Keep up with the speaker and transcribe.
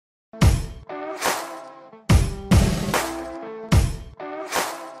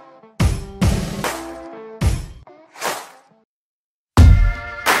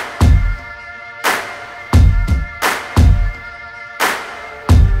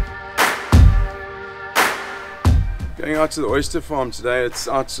Going out to the oyster farm today. It's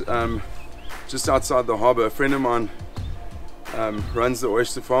out just outside the harbour. A friend of mine runs the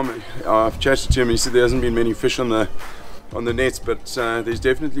oyster farm. I've chatted to him. He said there hasn't been many fish on the nets, but there's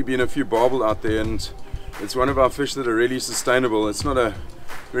definitely been a few barbel out there, and it's one of our fish that are really sustainable. It's not a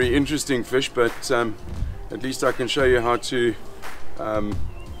very interesting fish, but at least I can show you how to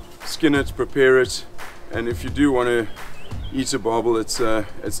skin it, prepare it, and if you do want to eat a barbel, it's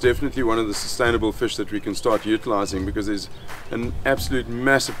definitely one of the sustainable fish that we can start utilizing, because there's an absolute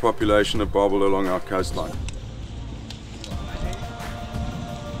massive population of barbel along our coastline.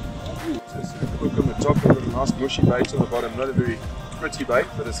 Look on the top, we've got a nice mushy bait on the bottom, not a very pretty bait,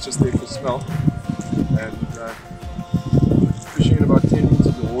 but it's just there for smell, and fishing in about 10 meters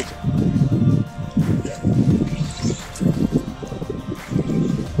of water.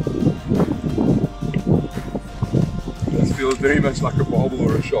 This feels very much like a barbel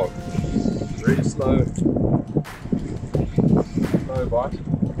or a shark. Very slow bite.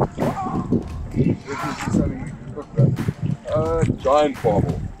 Definitely something we can cook though. Giant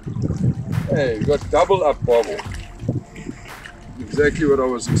barbel. Hey, we've got double up barbel. Exactly what I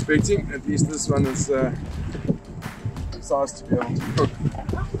was expecting. At least this one is sized to be able to cook.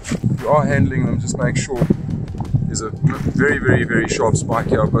 If you are handling them, just make sure there's a very sharp spike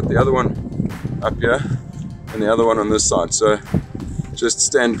here. I've got the other one up here and the other one on this side, so just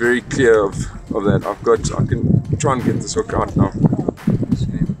stand very clear of that. I can try and get this hook out now. I'm just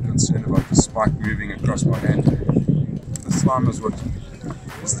concerned about the spike moving across my hand. The slime is what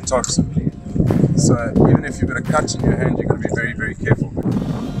is the toxin. So even if you've got a cut in your hand, you've got to be very careful.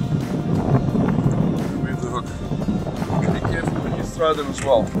 Remove the hook. Be careful when you throw them as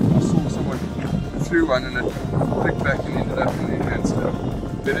well. I saw someone threw one and it flicked back and ended up in their hand. So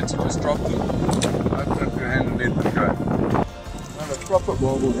better to just drop them, open up your hand and let them go. Another proper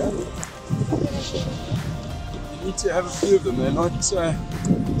barbel here. You need to have a few of them. They're not.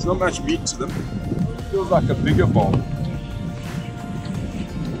 There's not much meat to them. It feels like a bigger barbel.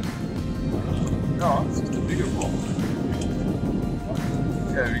 No, it's just a bigger ball.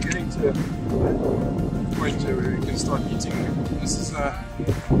 Okay, we're getting to a point here where we can start eating. This is a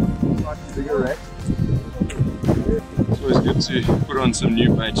slightly bigger rat. It's always good to put on some new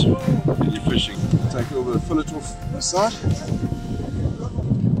bait when you're fishing. Take a little bit of fillet off the side.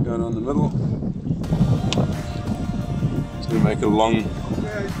 Go down the middle. It's going to make a long,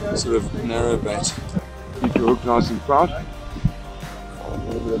 sort of narrow bait. Keep your hook nice and proud. A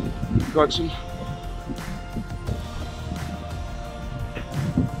little bit of cotton.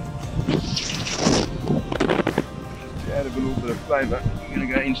 Add a little bit of flavour. We're going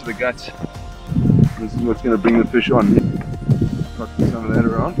to go into the guts. This is what's going to bring the fish on. Got some of that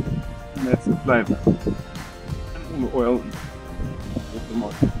around, and that's the flavour. And all the oil with the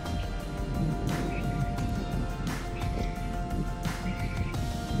mud.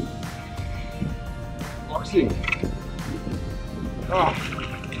 Boxing. Ah,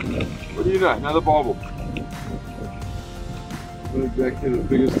 what do you know? Another barbel. Not exactly the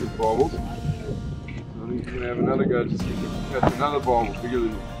biggest of barbels. I think we're going to have another go to see if we can catch another barbel bigger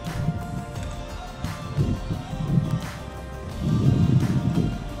than this.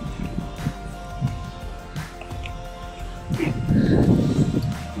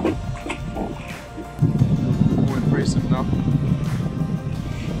 More impressive now.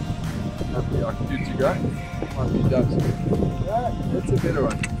 Happy I can do to go. Might be done. Yeah, that's a better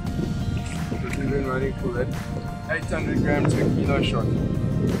one. Because we've been waiting for that 800 gram to a kilo shot.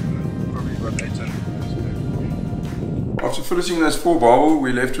 Probably about 800 grams. After filleting those 4 barbel,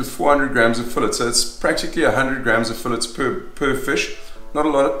 we're left with 400 grams of fillet. So it's practically 100 grams of fillets per fish. Not a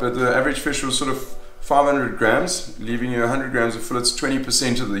lot, but the average fish was sort of 500 grams, leaving you 100 grams of fillets,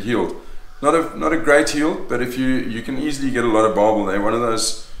 20% of the yield. Not a great yield, but if you can easily get a lot of barbel there. One of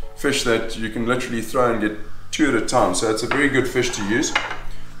those fish that you can literally throw and get 2 at a time. So it's a very good fish to use.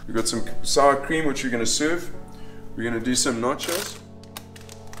 We've got some sour cream which we're going to serve. We're going to do some nachos,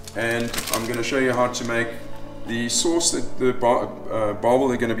 and I'm going to show you how to make the sauce that the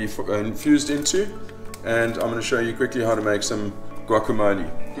barbel are going to be infused into, and I'm going to show you quickly how to make some guacamole.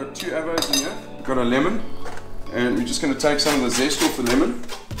 We've got 2 avos in here. We've got a lemon, and we're just going to take some of the zest off the lemon.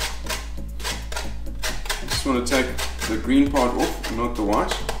 Just want to take the green part off, not the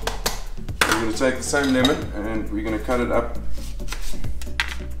white. We're going to take the same lemon and we're going to cut it up,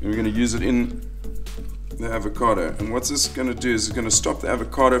 and we're going to use it in the avocado. And what this is going to do is it's going to stop the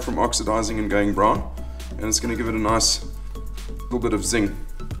avocado from oxidizing and going brown, and it's going to give it a nice little bit of zing.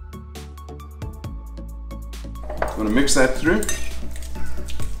 I'm going to mix that through.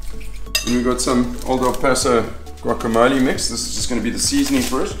 And we've got some Old El Paso guacamole mix. This is just going to be the seasoning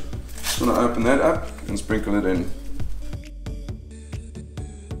for it. Just want to open that up and sprinkle it in.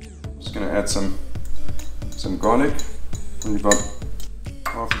 going to add some garlic, only about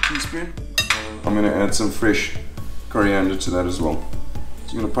half a teaspoon. I'm going to add some fresh coriander to that as well.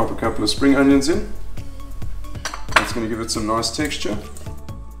 So I'm going to pop a couple of spring onions in. That's going to give it some nice texture.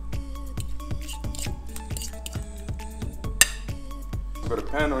 I've got a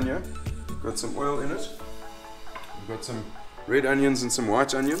pan on here, got some oil in it. I've got some red onions and some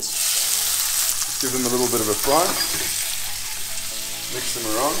white onions. Just give them a little bit of a fry. Mix them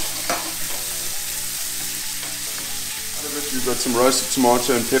around. Out of it we've got some roasted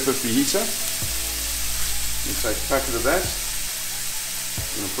tomato and pepper fajita. We'll take a packet of that.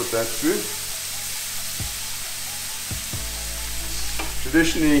 I'm going to put that through.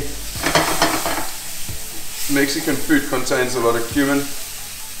 Traditionally, Mexican food contains a lot of cumin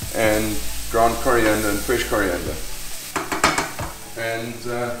and ground coriander and fresh coriander. And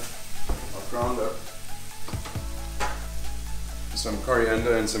I've ground up some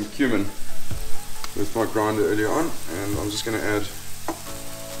coriander and some cumin with my grinder earlier on, and I'm just going to add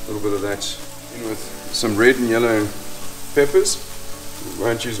a little bit of that in with some red and yellow peppers. We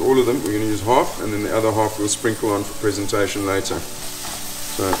won't use all of them, we're going to use half, and then the other half we'll sprinkle on for presentation later.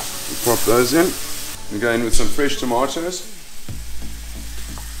 So we'll pop those in and go in with some fresh tomatoes.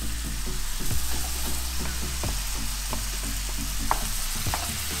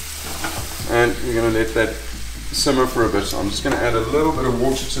 And we're going to let that simmer for a bit. I'm just going to add a little bit of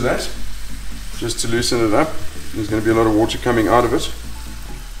water to that, just to loosen it up. There's going to be a lot of water coming out of it,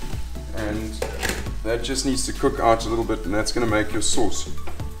 and that just needs to cook out a little bit, and that's going to make your sauce. You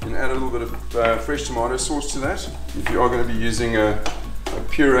can add a little bit of fresh tomato sauce to that. If you are going to be using a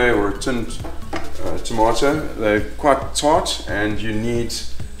puree or a tinned tomato, they're quite tart, and you need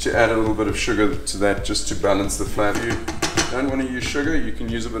to add a little bit of sugar to that just to balance the flavor. If you don't want to use sugar, you can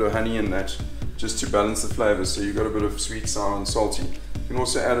use a bit of honey in that just to balance the flavor, so you've got a bit of sweet, sour and salty. You can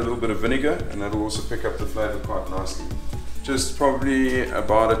also add a little bit of vinegar, and that'll also pick up the flavor quite nicely. Just probably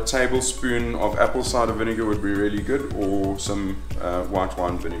about a tablespoon of apple cider vinegar would be really good, or some white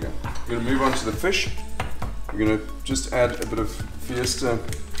wine vinegar. We're going to move on to the fish. We're going to just add a bit of Fiesta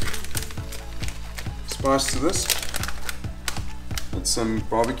spice to this. It's some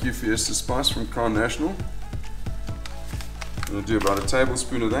barbecue Fiesta spice from Crown National. I'm going to do about a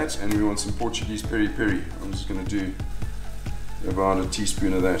tablespoon of that, and we want some Portuguese peri peri. I'm just going to do about a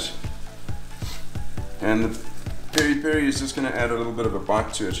teaspoon of that. And the peri peri is just going to add a little bit of a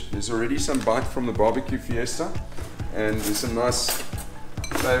bite to it. There's already some bite from the barbecue Fiesta, and there's some nice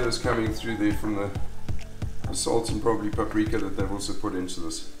flavors coming through there from the salt and probably paprika that they've also put into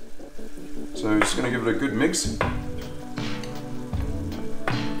this. So I'm just going to give it a good mix.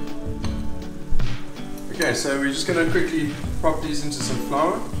 Okay, so we're just going to quickly pop these into some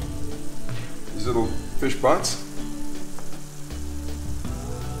flour, these little fish bites,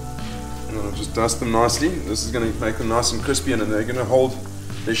 and I'll just dust them nicely. This is going to make them nice and crispy, and they're going to hold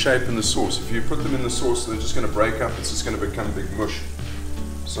their shape in the sauce. If you put them in the sauce, they're just going to break up. It's just going to become a big mush.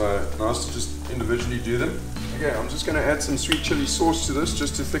 So nice to just individually do them. Okay, I'm just going to add some sweet chili sauce to this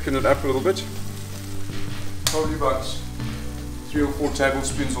just to thicken it up a little bit. Probably about 3 or 4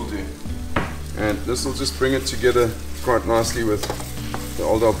 tablespoons will do. And this will just bring it together quite nicely with the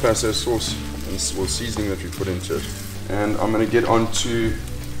Old El Paso sauce and seasoning that we put into it. And I'm going to get on to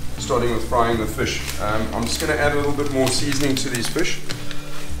starting with frying the fish. I'm just going to add a little bit more seasoning to these fish,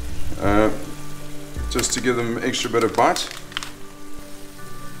 just to give them an extra bit of bite.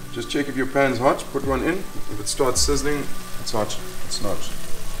 Just check if your pan's hot, put one in. If it starts sizzling, it's hot. It's not.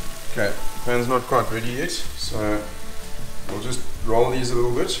 Okay, the pan's not quite ready yet, so we'll just roll these a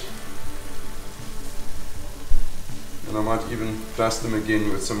little bit. And I might even dust them again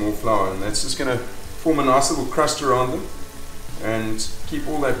with some more flour, and that's just going to form a nice little crust around them and keep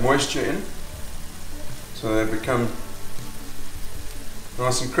all that moisture in, so they become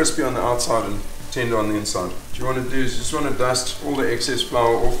nice and crispy on the outside and tender on the inside. What you want to do is you just want to dust all the excess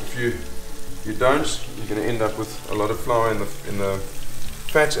flour off. If you don't, you're going to end up with a lot of flour in the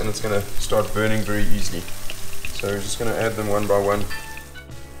fat, and it's going to start burning very easily. So we're just going to add them one by one.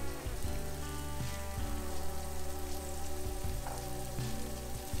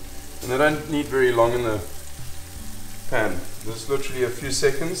 And they don't need very long in the pan. This is literally a few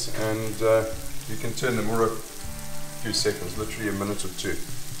seconds, and you can turn them or a few seconds, literally a minute or two.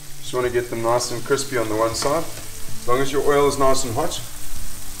 Just want to get them nice and crispy on the one side. As long as your oil is nice and hot,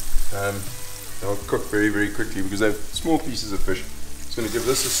 they'll cook very, very quickly because they're small pieces of fish. Just going to give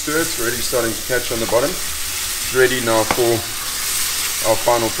this a stir. It's already starting to catch on the bottom. It's ready now for our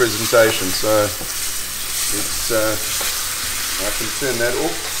final presentation. So I can turn that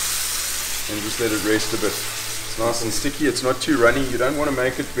off and just let it rest a bit. It's nice and sticky, it's not too runny. You don't want to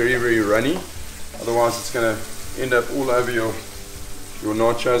make it very, very runny. Otherwise it's going to end up all over your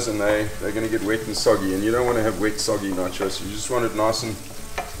nachos and they're going to get wet and soggy. And you don't want to have wet, soggy nachos. You just want it nice and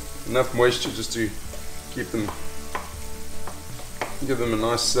enough moisture just to keep them, give them a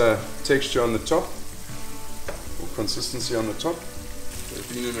nice texture on the top, or consistency on the top. They've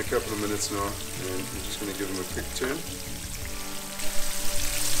been in a couple of minutes now, and I'm just going to give them a quick turn.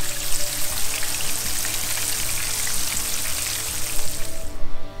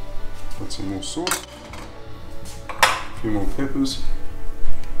 Put some more sauce, a few more peppers.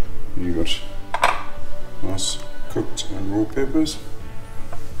 You got nice cooked and raw peppers.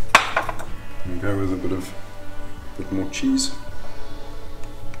 And go with a bit more cheese.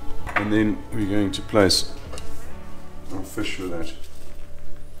 And then we're going to place our fish with that.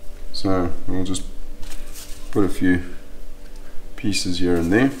 So we'll just put a few pieces here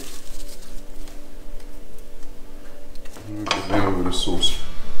and there. And we'll give them a bit of sauce.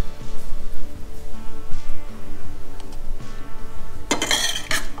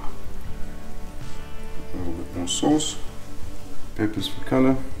 A little bit more sauce. Peppers for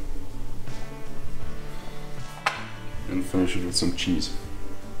colour. And finish it with some cheese.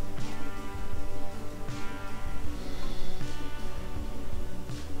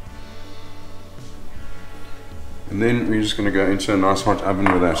 And then we're just going to go into a nice hot oven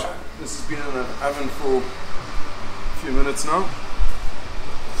with that. This has been in an oven for a few minutes now.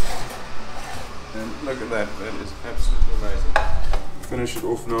 And look at that, that is absolutely amazing. Finish it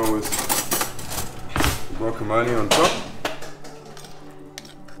off now with guacamole on top.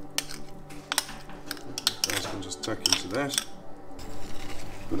 You can just tuck into that.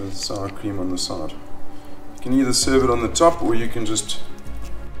 Bit of sour cream on the side. You can either serve it on the top or you can just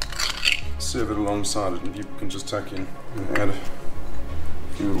serve it alongside it, and you can just tuck in and add a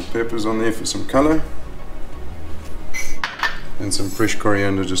few little peppers on there for some colour and some fresh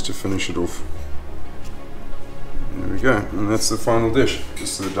coriander just to finish it off. There we go, and that's the final dish.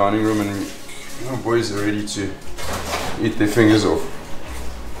 Just to the dining room, and our boys are ready to eat their fingers off.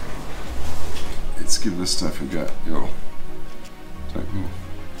 Let's give this stuff a go. Yo, take more.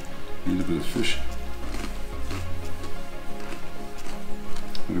 Need a bit of fish.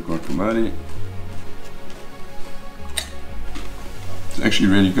 Bit of guacamole. It's actually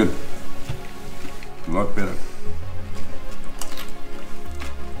really good. A lot better.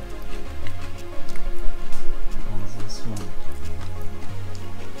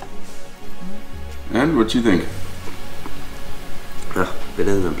 And what do you think?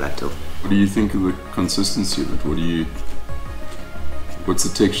 Better than a black-tail. What do you think of the consistency of it? What's the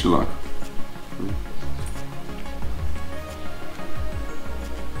texture like?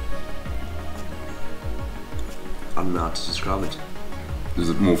 I don't know how to describe it. Is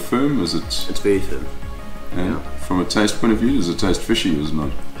it more firm? Is it? It's very firm. And yeah. From a taste point of view, does it taste fishy or is it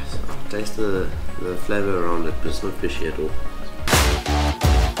not? I taste the flavour around it, but it's not fishy at all.